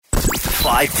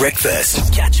5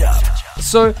 Breakfast. Catch up.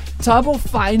 So, Tabo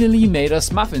finally made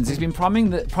us muffins. He's been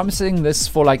promising this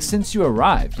for since you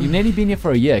arrived. You've nearly been here for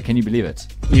a year. Can you believe it?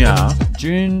 Yeah.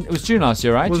 It was June last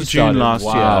year, right? It was June last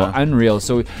year. Wow, unreal.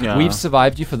 So Yeah. we've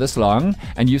survived you for this long,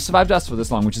 and you've survived us for this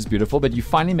long, which is beautiful, but you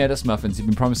finally made us muffins. You've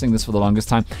been promising this for the longest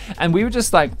time. And we were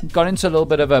just got into a little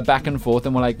bit of a back and forth,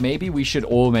 and we're like, maybe we should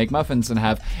all make muffins and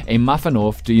have a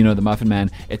Muffin-Off, do you know, the Muffin Man,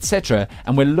 etc.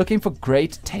 And we're looking for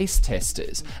great taste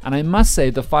testers. And I must say,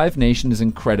 the Five Nation is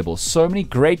incredible. So many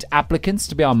great applicants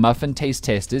to be our muffin taste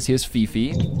testers. Here's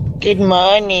Fifi. Good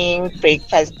morning,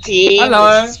 breakfast team.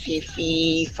 Hello. This is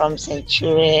Fifi from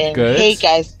Centurion. Good. Hey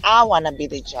guys, I want to be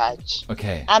the judge.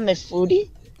 Okay. I'm a foodie.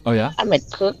 Oh, yeah? I'm a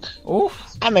cook. Oh,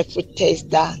 I'm a food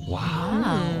taster.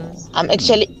 wow. I'm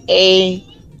actually a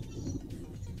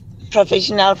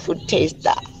professional food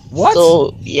taster. What?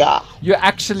 So, yeah. You're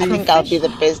actually... I think I'll be the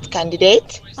best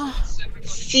candidate.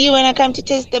 See you when I come to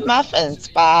taste the muffins.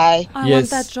 Bye. I want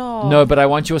that job. No, but I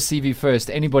want your CV first.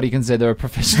 Anybody can say they're a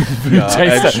professional food Yeah,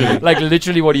 taster. actually.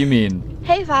 Literally, what do you mean?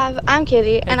 Hey Five, I'm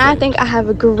Kitty, and I think I have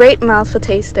a great mouth for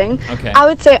tasting. Okay. I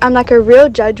would say I'm like a real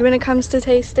judge when it comes to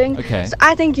tasting. Okay. So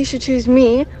I think you should choose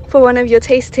me for one of your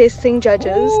taste testing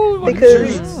judges Ooh,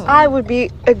 because I would be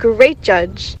a great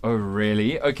judge. Oh,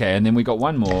 really? Okay, and then we got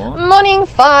one more. Morning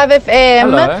 5FM.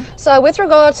 Hello. So with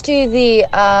regards to the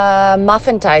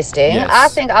muffin tasting, Yes. I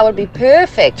think I would be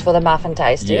perfect for the muffin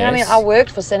tasting. I mean, Yes. I worked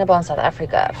for Cinnabon South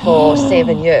Africa for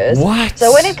 7 years. What?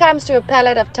 So when it comes to a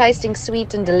palate of tasting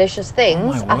sweet and delicious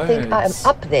things, my I think I am words.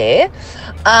 up there.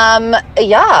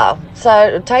 Yeah,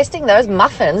 so tasting those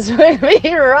muffins would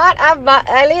be right up my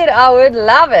alley and I would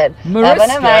love it. Have an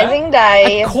Mariska, amazing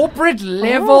day. A corporate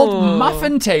level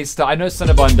muffin taster. I know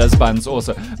Cinnabon does buns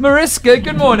also. Mariska,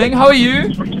 good morning. How are you?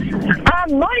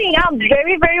 Morning, I'm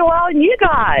very, very well, and you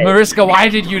guys? Mariska, why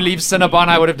did you leave Cinnabon?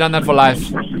 I would have done that for life.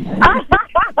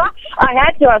 I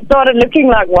had to. I started looking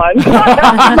like one.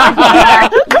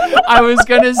 I was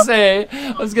gonna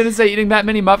say, eating that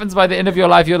many muffins by the end of your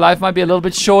life might be a little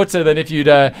bit shorter than if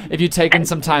you'd taken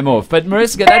some time off. But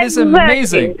Mariska, that is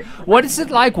amazing. What is it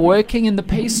like working in the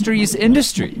pastries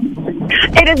industry?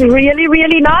 It is really,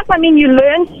 really nice. I mean, you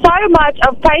learn so much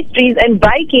of pastries and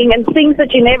baking and things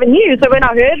that you never knew. So when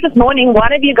I heard this morning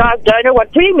one of you guys don't know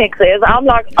what premix is, I'm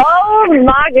like, oh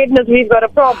my goodness, we've got a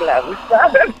problem.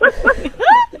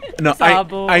 No,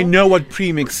 I know what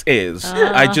premix is.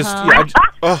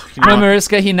 No,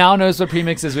 Mariska, he now knows what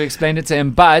premix is. We explained it to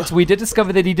him, but we did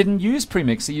discover that he didn't use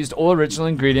premix. He used all original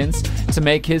ingredients to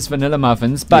make his vanilla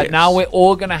muffins. But Yes. now we're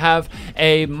all going to have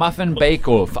a muffin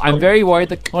bake-off. I'm very worried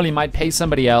that Collie might pay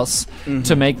somebody else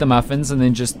to make the muffins and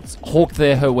then just hawk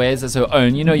her wares as her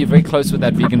own. You know, you're very close with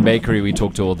that vegan bakery we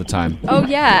talk to all the time. Oh,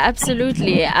 yeah,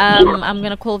 absolutely. I'm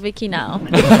going to call Vicky now.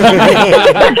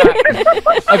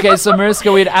 Okay, so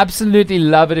Mariska, we'd absolutely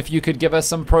love it if you could give us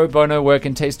some pro bono work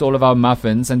and taste all of our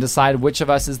muffins and decide which of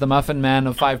us is the Muffin Man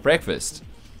of 5 Breakfast.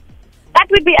 That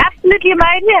would be absolutely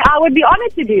amazing. I would be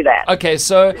honored to do that. Okay,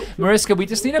 so Mariska, we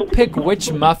just need to pick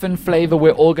which muffin flavor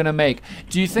we're all going to make.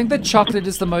 Do you think that chocolate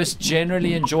is the most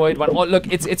generally enjoyed one? Or look,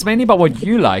 it's mainly about what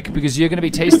you like because you're going to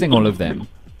be tasting all of them.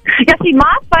 Yeah, see,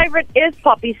 my favorite is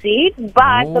poppy seed,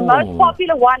 but the most Ooh.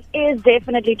 popular one is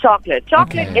definitely chocolate.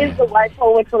 Chocolate Okay. is the way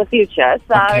forward for the future.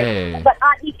 So, Okay. but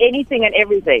I eat anything and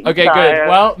everything. Okay, so. good.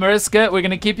 Well, Mariska, we're going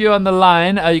to keep you on the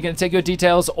line. You're going to take your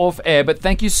details off air, but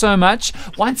thank you so much.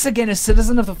 Once again, a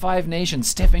citizen of the Five Nations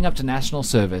stepping up to national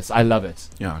service. I love it.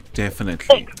 Yeah,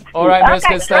 definitely. All right,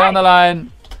 Mariska, Okay, stay on the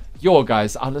line. Your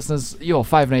guys, our listeners, your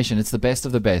Five Nation, it's the best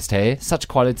of the best, hey? Such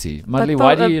quality. Mudley,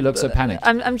 why do you look so panicked?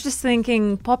 I'm just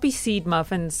thinking poppy seed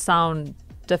muffins sound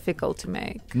difficult to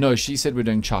make. No, she said we're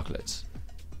doing chocolate.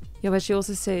 Yeah, but she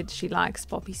also said she likes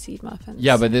poppy seed muffins.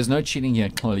 Yeah, but there's no cheating here,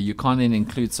 Chloe. You can't then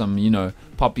include some,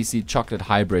 poppy seed chocolate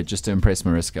hybrid just to impress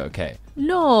Mariska, okay?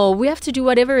 No, we have to do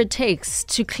whatever it takes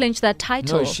to clinch that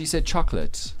title. No, she said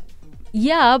chocolate.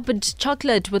 Yeah, but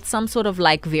chocolate with some sort of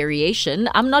variation.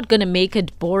 I'm not going to make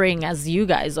it boring as you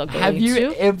guys are going to. Have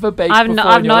you ever baked I've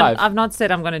before in your life? I've not said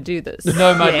I'm going to do this.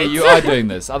 No, Mudley, you are doing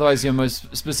this. Otherwise, you're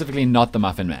most specifically not the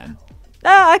Muffin Man.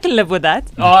 I can live with that.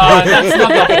 Oh, that's not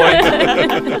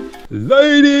the point.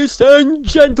 Ladies and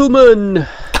gentlemen,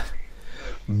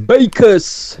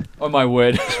 bakers. Oh, my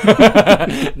word.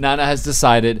 Nana has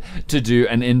decided to do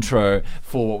an intro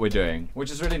for what we're doing,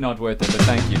 which is really not worth it, but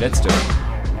thank you. Let's do it.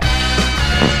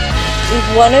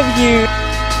 If one of you...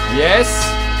 Yes?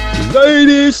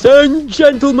 Ladies and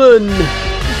gentlemen,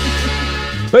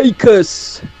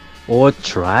 bakers, or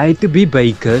try to be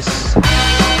bakers,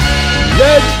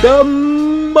 let the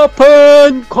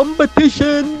muffin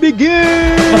competition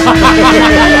begin!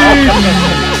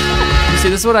 See,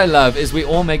 this is what I love, is we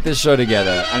all make this show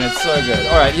together, and it's so good.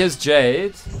 All right, here's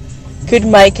Jade. Could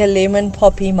make a lemon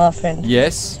poppy muffin.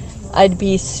 Yes. I'd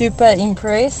be super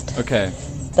impressed. Okay.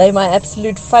 They're my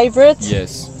absolute favorite.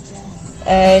 Yes.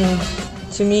 And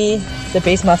to me, the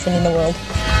best muffin in the world.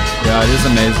 Yeah, it is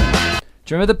amazing.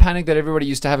 Do you remember the panic that everybody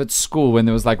used to have at school when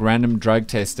there was like random drug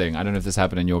testing? I don't know if this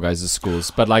happened in your guys' schools,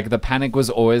 but like the panic was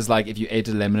always like if you ate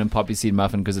a lemon and poppy seed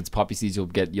muffin because it's poppy seeds, you'll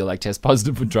like test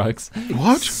positive for drugs.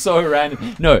 What? So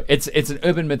random. No, it's an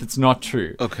urban myth. It's not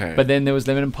true. Okay. But then there was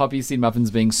lemon and poppy seed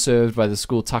muffins being served by the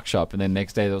school tuck shop, and then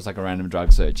next day there was like a random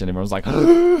drug search, and everyone was like,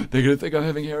 they're gonna think I'm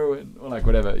having heroin or like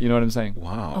whatever. You know what I'm saying?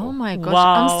 Wow. Oh my gosh,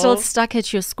 Wow. I'm still stuck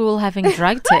at your school having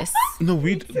drug tests. No,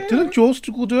 didn't your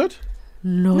school do it?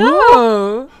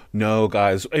 No. No,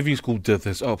 guys. Every school did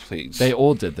this. Oh, please. They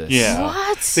all did this. Yeah.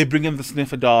 What? They bring in the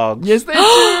sniffer dogs. Yes, they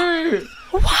do.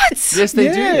 What? Yes, they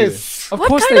Yes. do. Of What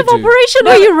course kind they of do. operation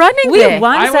were you running We there?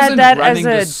 once I had wasn't that running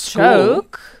the as a school.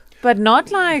 joke, but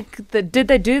not like. Did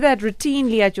they do that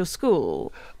routinely at your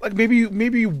school? Like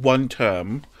maybe one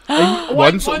term.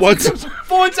 Once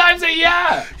 4 times a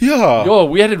year. Yeah. Yo,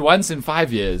 we had it once in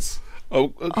 5 years.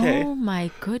 Oh, okay. Oh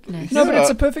my goodness. No, but it's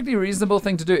a perfectly reasonable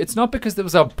thing to do. It's not because there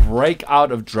was a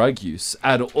breakout of drug use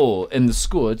at all in the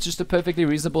school. It's just a perfectly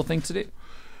reasonable thing to do.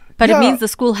 But it Yeah. means the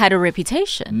school had a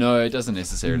reputation. No, it doesn't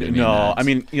necessarily mean No, that. I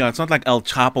mean, it's not like El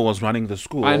Chapo was running the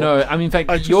school. I know. I mean, in fact,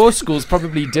 your schools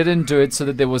probably didn't do it so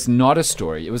that there was not a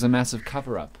story. It was a massive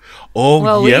cover-up. Oh,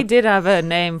 Well, yep. we did have a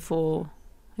name for,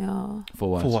 yeah, For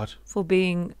what? For what? for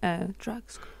being a drug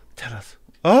school. Tell us.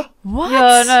 Huh? What?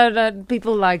 Yeah, no,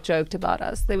 people joked about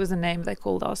us. There was a name they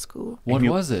called our school. What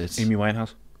was it? Amy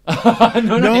Winehouse.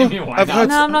 no, not Amy Winehouse. I've heard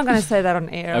No, I'm not going to say that on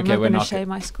air. I'm Okay, not we're going to not share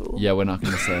my school. Yeah, we're not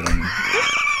going to say it.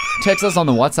 Text us on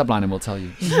the WhatsApp line and we'll tell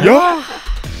you. Yeah.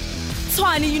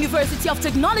 Tshwane University of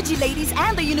Technology ladies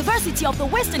and the University of the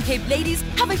Western Cape ladies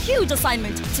have a huge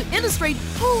assignment to illustrate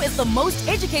who is the most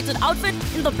educated outfit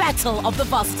in the battle of the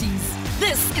varsities.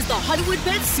 This is the Hollywood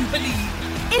Bed Super League.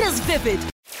 It is vivid.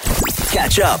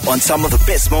 Catch up on some of the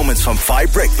best moments from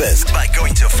 5 Breakfast by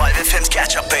going to 5FM's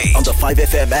catch-up page on the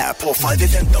 5FM app or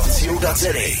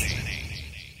 5FM.co.za.